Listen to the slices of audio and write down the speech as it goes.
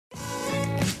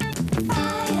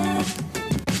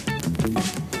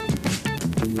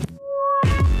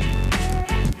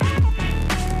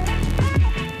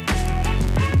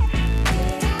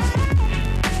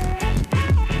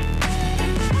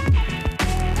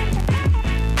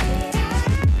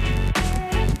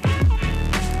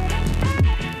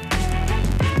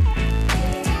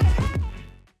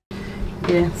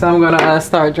Yeah, so I'm gonna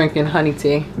start drinking honey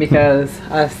tea because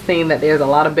I've seen that there's a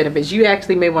lot of benefits. You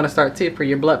actually may want to start too for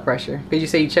your blood pressure. Did you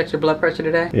say you checked your blood pressure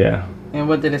today? Yeah. And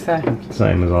what did it say?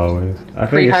 Same as always. I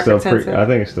think it's still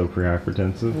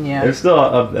pre-hypertensive. Yeah. It's still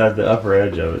up at the upper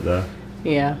edge of it though.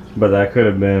 Yeah. But that could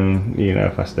have been, you know,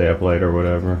 if I stay up late or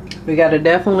whatever. We got to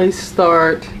definitely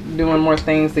start doing more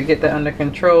things to get that under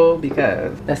control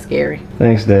because that's scary.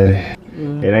 Thanks, Daddy.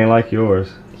 It ain't like yours.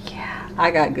 I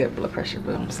got good blood pressure,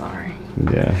 but I'm sorry.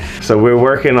 Yeah. So we're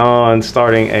working on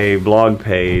starting a blog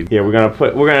page. Yeah, we're gonna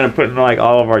put like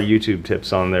all of our YouTube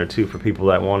tips on there too for people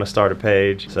that want to start a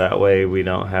page. So that way we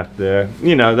don't have to,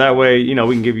 you know, that way, you know,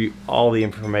 we can give you all the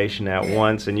information at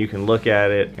once and you can look at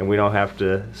it and we don't have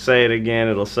to say it again.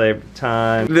 It'll save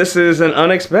time. This is an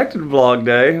unexpected vlog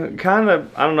day. Kind of,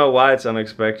 I don't know why it's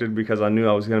unexpected because I knew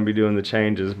I was gonna be doing the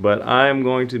changes, but I'm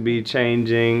going to be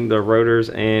changing the rotors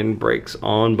and brakes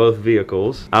on both vehicles.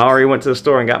 I already went to the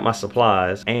store and got my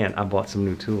supplies, and I bought some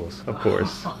new tools, of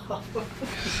course.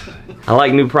 I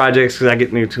like new projects because I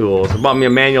get new tools. I bought me a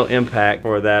manual impact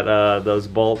for that those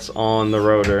bolts on the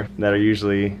rotor that are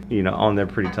usually, you know, on there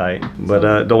pretty tight.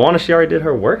 But Duana, she already did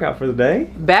her workout for the day.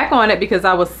 Back on it because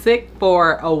I was sick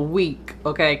for a week,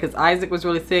 okay? Because Isaac was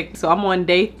really sick. So I'm on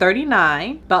day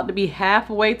 39, about to be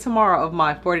halfway tomorrow of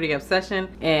my 40-day obsession.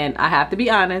 And I have to be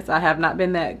honest, I have not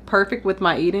been that perfect with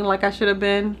my eating like I should have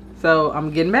been. So I'm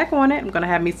getting back on it. I'm gonna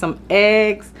have me some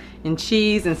eggs and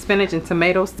cheese and spinach and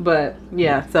tomatoes. But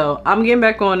yeah, so I'm getting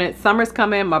back on it. Summer's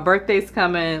coming, my birthday's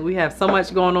coming. We have so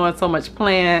much going on, so much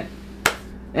planned.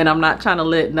 And I'm not trying to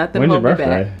let nothing hold me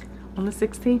back. On the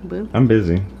 16th, boo. I'm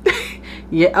busy.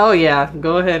 Yeah, oh yeah.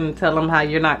 Go ahead and tell them how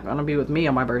you're not gonna be with me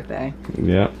on my birthday.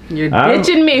 Yeah. You're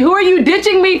ditching me. Who are you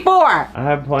ditching me for? I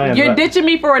have plans. You're ditching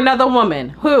me for another woman.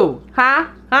 Who? Huh?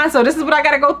 Huh? So this is what I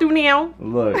gotta go through now?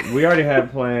 Look, we already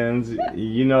had plans.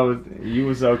 You know, you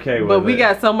was okay with it. But we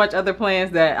got so much other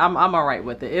plans that I'm all right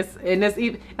with it.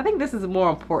 I think this is more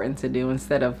important to do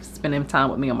instead of spending time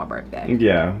with me on my birthday.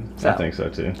 Yeah, So, I think so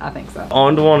too. I think so.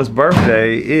 On Duana's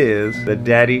birthday is the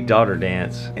daddy-daughter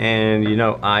dance. And you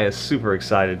know, I is super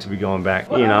excited to be going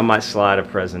back. You know, I might slide a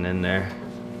present in there.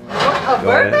 A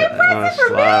birthday present for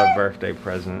me? Slide a birthday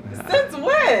present. Since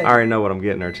when? I already know what I'm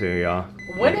getting her too, y'all.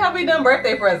 When have we done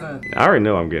birthday presents? I already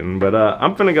know I'm getting, but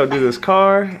I'm finna go do this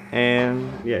car, and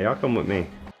yeah, y'all come with me.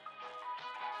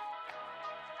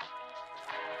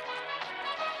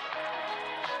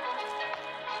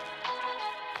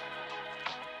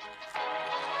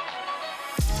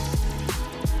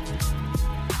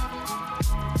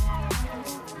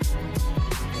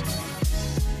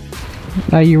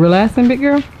 Are you relaxing, big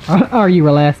girl? Are you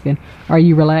relaxing? Are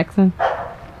you relaxing?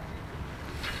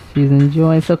 She's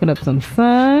enjoying soaking up some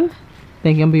sun.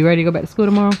 Think you'll be ready to go back to school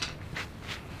tomorrow?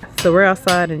 So we're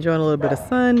outside enjoying a little bit of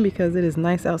sun because it is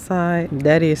nice outside.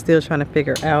 Daddy is still trying to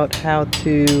figure out how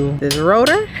to this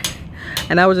rotor.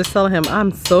 And I was just telling him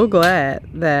I'm so glad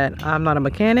that I'm not a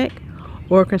mechanic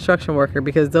or a construction worker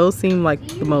because those seem like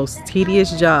the most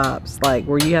tedious jobs, like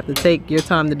where you have to take your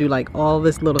time to do like all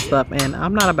this little stuff, and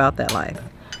I'm not about that life.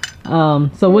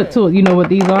 So what tool, you know what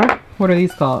these are? What are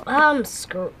these called?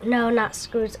 No, not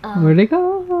screws. Where are they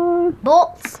called?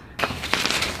 Bolts.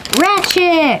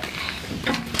 Ratchet.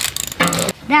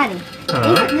 Daddy,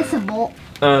 isn't this a bolt?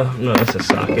 No, that's a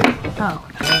socket. Oh,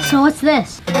 so what's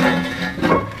this?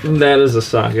 That is a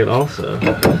socket also.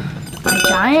 A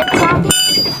giant socket?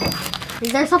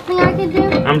 Is there something I can do?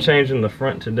 I'm changing the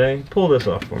front today. Pull this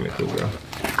off for me, cool girl.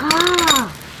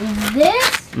 Ah,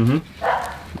 this?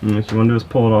 Mm-hmm. And what you want to do is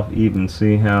pull it off even.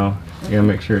 See how, you gotta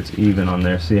make sure it's even on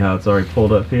there. See how it's already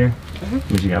pulled up here?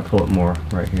 But you gotta pull it more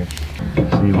right here.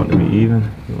 So you want it to be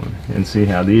even. And see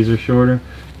how these are shorter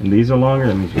and these are longer?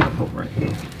 That means you gotta pull right here.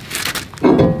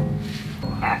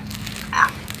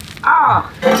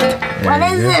 What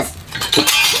is this?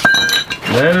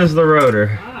 That is the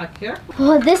rotor.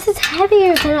 Well, this is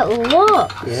heavier than it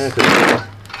looks. Yeah, because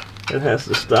it has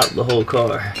to stop the whole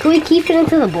car. Can we keep it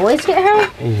until the boys get home?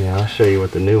 Yeah, I'll show you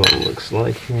what the new one looks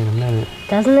like here in a minute.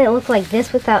 Doesn't it look like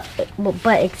this without,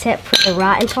 but except for the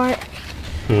rotten part?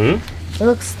 It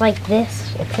looks like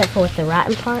this, except for with the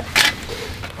rotten part.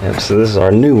 Yep, so this is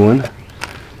our new one.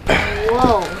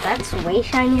 Whoa, that's way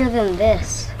shinier than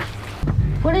this.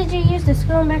 What did you use to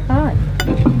screw them back on?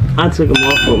 I took them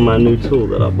off with my new tool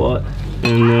that I bought.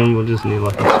 And then we'll just need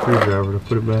like a screwdriver to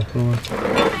put it back on.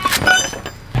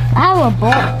 I have a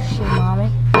bolt shoe, Mommy.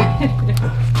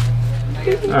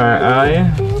 Alright, Aya,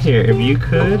 here, if you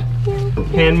could,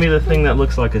 hand me the thing that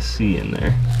looks like a C in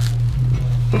there.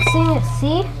 You're seeing a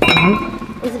C?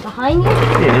 Is it behind you?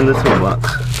 Yeah, in the toolbox.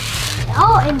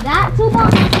 Oh, in that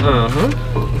toolbox?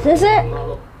 Uh-huh. Is this it?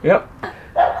 Yep.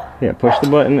 Yeah, push the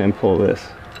button and pull this.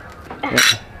 Yeah.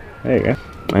 There you go.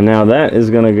 And now that is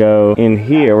gonna go in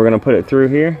here. We're gonna put it through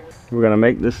here. We're gonna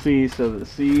make the C so that the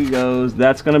C goes,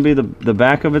 that's gonna be the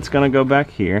back of it's gonna go back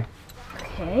here.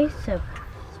 Okay, so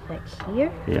it's back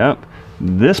here. Yep.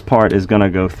 This part is gonna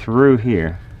go through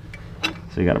here.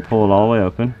 So you gotta pull it all the way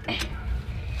open.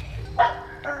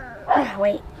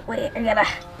 Wait, I gotta.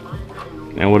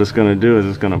 And what it's gonna do is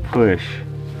it's gonna push.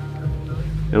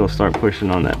 It'll start pushing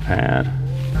on that pad.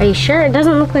 Are you sure? It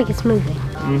doesn't look like it's moving.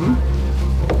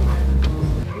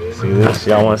 See this?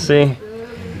 Y'all wanna see?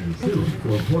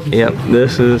 Yep,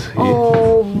 this is,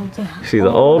 Old. see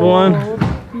the old one?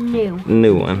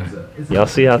 New one. Y'all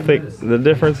see how thick the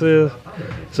difference is?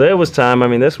 So it was time. I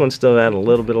mean, this one still had a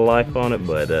little bit of life on it,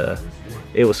 but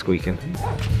it was squeaking.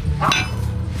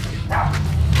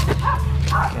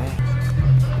 Okay.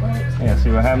 Yeah,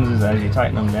 see what happens is as you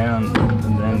tighten them down,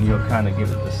 and then you'll kind of get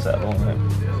it to settle.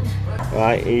 All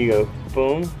right, here you go.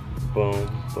 Boom, boom,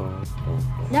 boom, boom.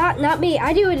 Not me.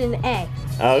 I do it in A.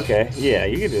 Oh, okay. Yeah,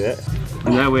 you can do that.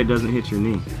 And that way it doesn't hit your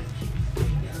knee.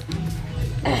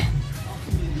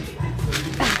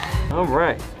 All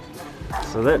right.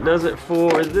 So that does it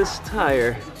for this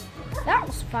tire. That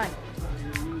was fun.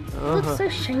 It looks so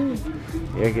shiny.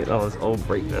 Yeah, get all this old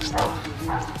brake dust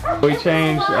off. We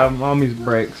changed Mommy's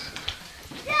brakes.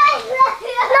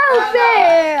 No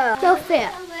fair. No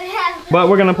fair. But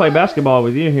we're gonna play basketball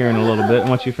with you here in a little bit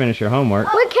once you finish your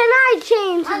homework. What can I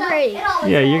change brakes?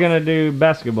 Yeah, you're gonna do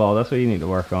basketball. That's what you need to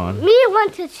work on. Me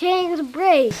want to change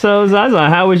brakes. So Zaza,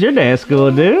 how was your day at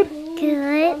school, dude?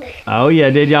 Good. Oh yeah,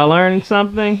 did y'all learn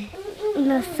something?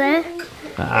 No, sir.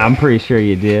 I'm pretty sure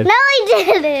you did. No, we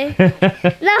didn't.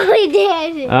 No, we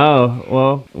didn't. Oh,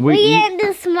 well, We didn't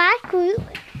do smart group.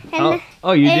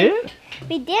 Oh, you did?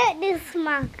 We didn't do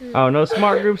smart group. Oh, no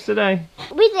smart groups today?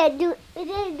 We didn't do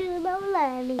no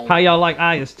learning. How y'all like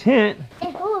Aya's tent?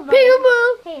 It's horrible.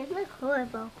 Peekaboo. Hey, it looks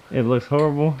horrible. It looks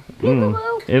horrible.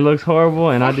 Peekaboo. It looks horrible,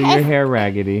 and I do your hair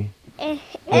raggedy.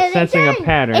 It's sensing a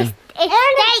pattern. It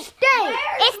stinks.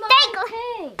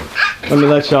 Let me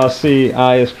let y'all see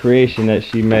Aya's creation that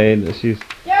she made. There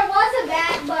was a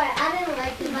bat, but I didn't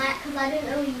like the bat because I didn't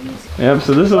really use it. Yep,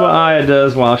 so this is what Aya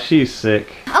does while she's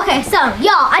sick. Okay, so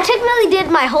y'all, I technically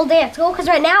did my whole day at school because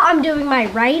right now I'm doing my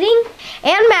writing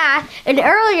and math, and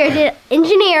earlier I did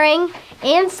engineering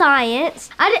and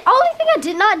science. Only thing I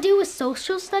did not do was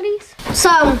social studies.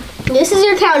 So this is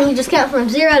your count. You just count from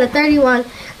 0 to 31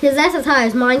 because that's as high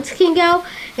as mine can go.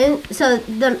 And so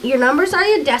your numbers are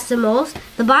your decimals.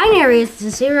 The binary is the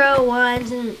 0,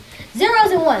 1s, and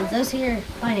zeros and ones. Those are your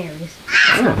binaries.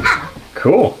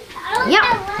 Cool.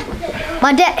 Yep.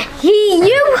 My dad,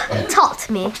 you taught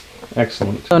me.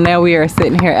 Excellent. So now we are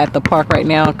sitting here at the park right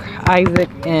now, Isaac,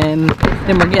 and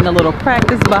then we're getting a little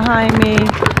practice behind me.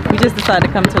 We just decided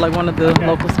to come to like one of the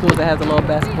local schools that has a little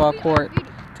basketball court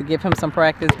to give him some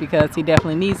practice because he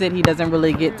definitely needs it. He doesn't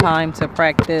really get time to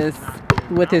practice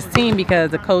with his team because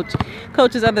the coach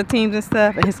coaches other teams and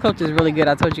stuff, and his coach is really good.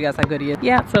 I told you guys how good he is.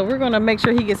 Yeah, so we're gonna make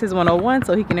sure he gets his 101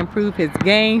 so he can improve his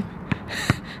game.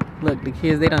 Look, the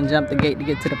kids, they done jumped the gate to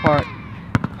get to the park.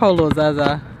 Poor little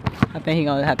Zaza, I think he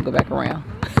gonna have to go back around.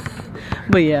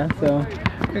 But yeah, so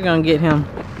we're gonna get him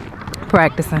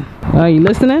practicing. Are you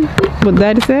listening? What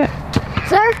Daddy said?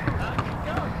 Sir?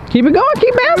 Keep it going,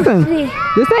 keep bouncing.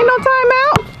 This ain't no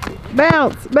timeout.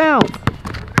 Bounce, bounce.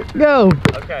 Go.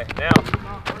 Okay, now,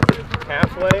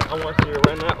 halfway, I want you to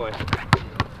run that way.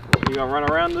 You're gonna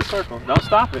run around the circle. Don't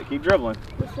stop it, keep dribbling.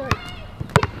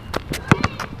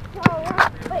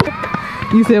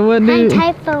 You said what, dude?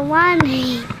 I'm tired of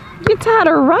running. You're tired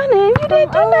of running? You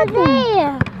didn't do nothing.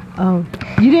 There. Oh,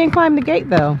 you didn't climb the gate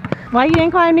though. Why you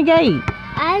didn't climb the gate?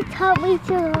 I thought we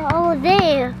to go over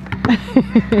there.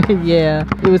 Yeah,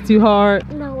 it was too hard.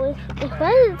 No, it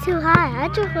wasn't too high. I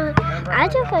just gonna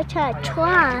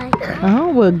try.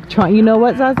 Oh, well, try. You know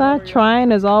what, Zaza?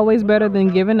 Trying is always better than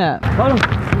giving up. Hold on,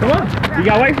 come on. You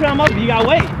gotta wait for them up. You gotta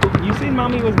wait. You see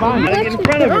Mommy was behind. You gotta get in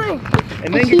front of her.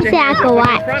 And then get your hands up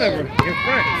in front of her. In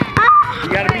front. You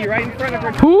gotta be right in front of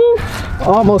her. Who?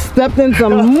 Almost stepped in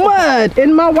some mud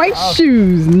in my white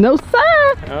shoes. No,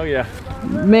 sir. Oh, yeah.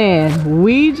 Man,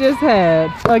 we just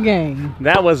had a game.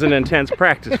 That was an intense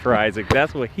practice for Isaac.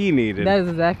 That's what he needed. That is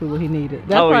exactly what he needed.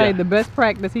 That's probably the best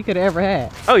practice he could have ever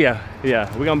had. Oh yeah, yeah.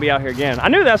 We're gonna be out here again. I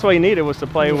knew that's what he needed, was to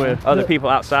play with other people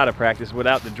outside of practice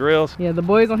without the drills. Yeah, the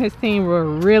boys on his team were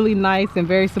really nice and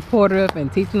very supportive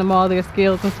and teaching them all their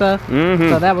skills and stuff.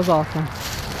 So that was awesome.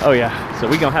 Oh yeah, so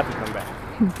we're gonna have to come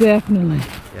back. Definitely.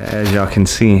 Yeah, as y'all can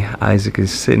see, Isaac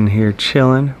is sitting here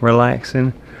chilling,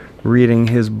 relaxing, reading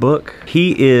his book.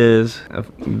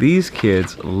 These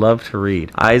kids love to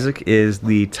read. Isaac is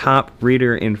the top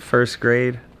reader in first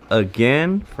grade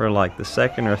again for like the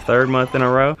second or third month in a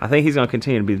row. I think he's gonna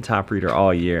continue to be the top reader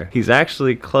all year. He's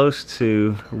actually close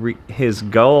to his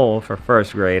goal for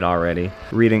first grade already,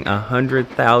 reading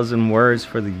 100,000 words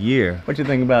for the year. What you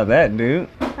think about that, dude?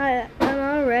 I'm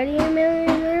already a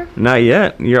millionaire. Not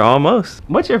yet. You're almost.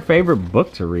 What's your favorite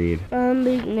book to read?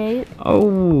 Big Nate.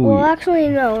 Oh. Well, actually,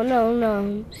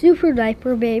 no. Super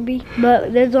Diaper Baby.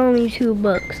 But there's only 2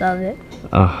 books of it.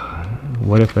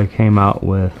 What if they came out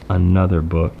with another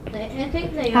book?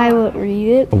 I would read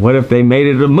it. What if they made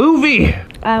it a movie?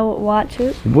 I would watch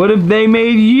it. What if they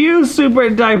made you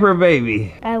Super Diaper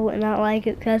Baby? I would not like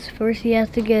it because first he has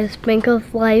to get a spank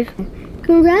of life.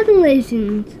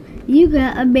 Congratulations, you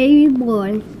got a baby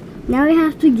boy. Now we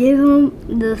have to give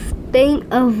him the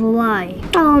spank of life.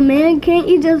 Oh man, can't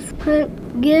you just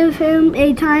give him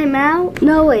a timeout?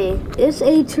 No way, it's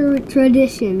a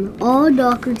tradition. All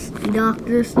doctors do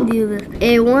this.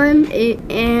 A1,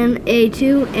 and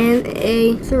A2, and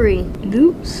A3.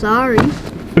 Oops, sorry. Look.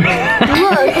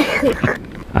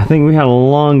 I think we had a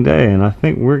long day, and I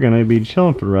think we're gonna be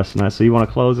chilling for the rest of the night. So you want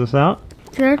to close this out?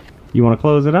 Sure. You want to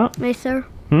close it out? Yes, sir.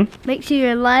 Make sure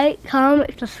you like,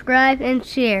 comment, subscribe, and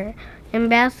share. And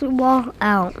basketball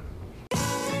out.